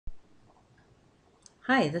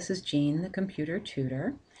Hi, this is Jean, the computer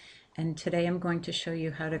tutor, and today I'm going to show you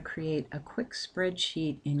how to create a quick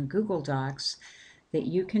spreadsheet in Google Docs that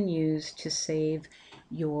you can use to save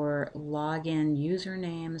your login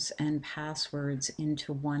usernames and passwords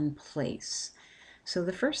into one place. So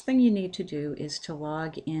the first thing you need to do is to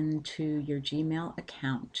log into your Gmail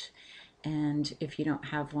account. And if you don't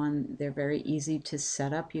have one, they're very easy to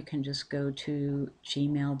set up. You can just go to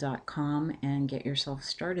gmail.com and get yourself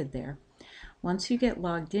started there. Once you get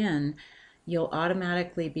logged in, you'll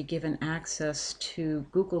automatically be given access to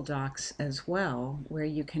Google Docs as well, where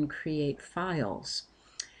you can create files.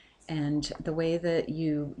 And the way that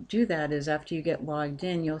you do that is after you get logged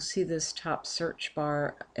in, you'll see this top search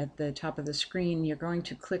bar at the top of the screen. You're going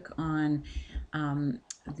to click on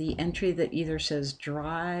the entry that either says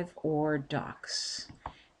Drive or Docs.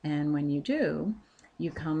 And when you do,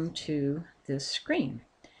 you come to this screen.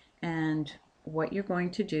 And what you're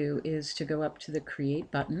going to do is to go up to the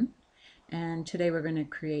Create button. And today we're going to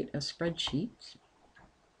create a spreadsheet.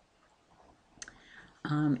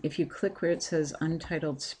 If you click where it says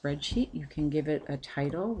Untitled Spreadsheet, you can give it a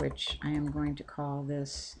title, which I am going to call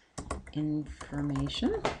this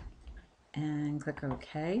Information, and click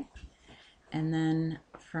OK. And then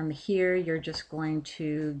from here, you're just going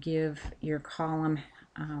to give your column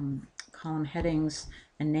headings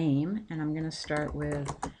a name, and I'm going to start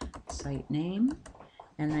with site name,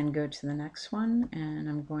 and then go to the next one, and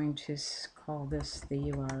I'm going to call this the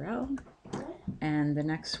URL, and the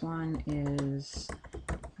next one is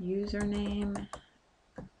username,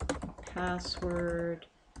 password,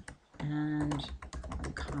 and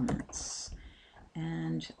comments.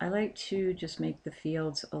 And I like to just make the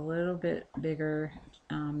fields a little bit bigger,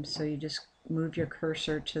 so you just move your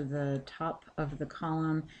cursor to the top of the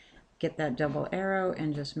column, get that double arrow,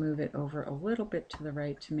 and just move it over a little bit to the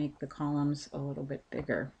right to make the columns a little bit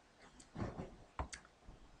bigger.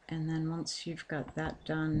 And then once you've got that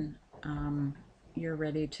done, you're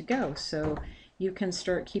ready to go. So you can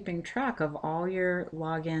start keeping track of all your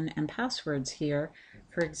login and passwords here.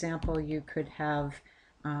 For example, you could have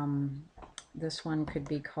this one could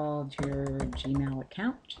be called your Gmail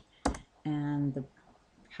account, and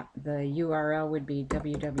the URL would be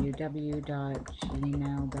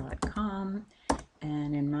www.gmail.com,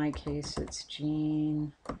 and in my case it's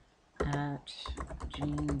Jean at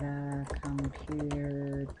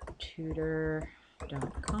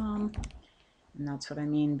jeanthecomputertutor.com, and that's what I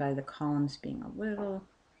mean by the columns being a little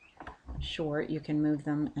short. You can move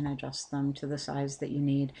them and adjust them to the size that you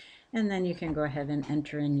need, and then you can go ahead and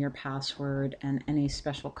enter in your password and any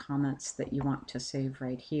special comments that you want to save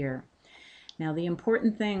right here. Now, the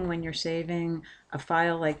important thing when you're saving a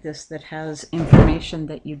file like this that has information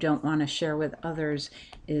that you don't want to share with others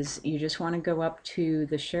is you just want to go up to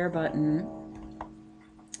the share button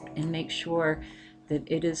and make sure that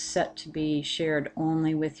it is set to be shared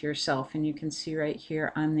only with yourself. And you can see right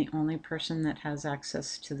here, I'm the only person that has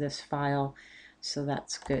access to this file, so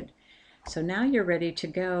that's good. So now you're ready to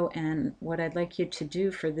go, and what I'd like you to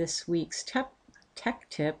do for this week's tech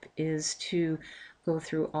tip is to go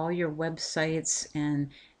through all your websites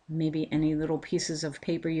and maybe any little pieces of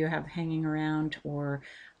paper you have hanging around, or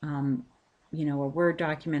you know, a Word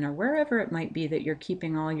document, or wherever it might be that you're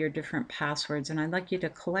keeping all your different passwords. And I'd like you to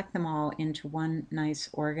collect them all into one nice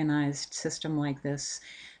organized system like this.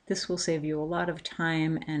 This will save you a lot of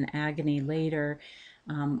time and agony later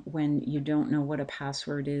when you don't know what a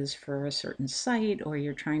password is for a certain site, or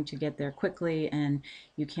you're trying to get there quickly and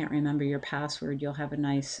you can't remember your password. You'll have a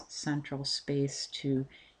nice central space to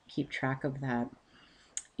keep track of that.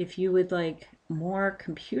 If you would like more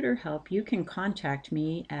computer help, you can contact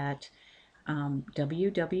me at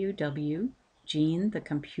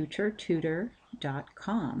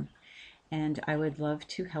www.jeanthecomputertutor.com, and I would love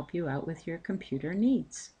to help you out with your computer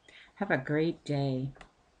needs. Have a great day.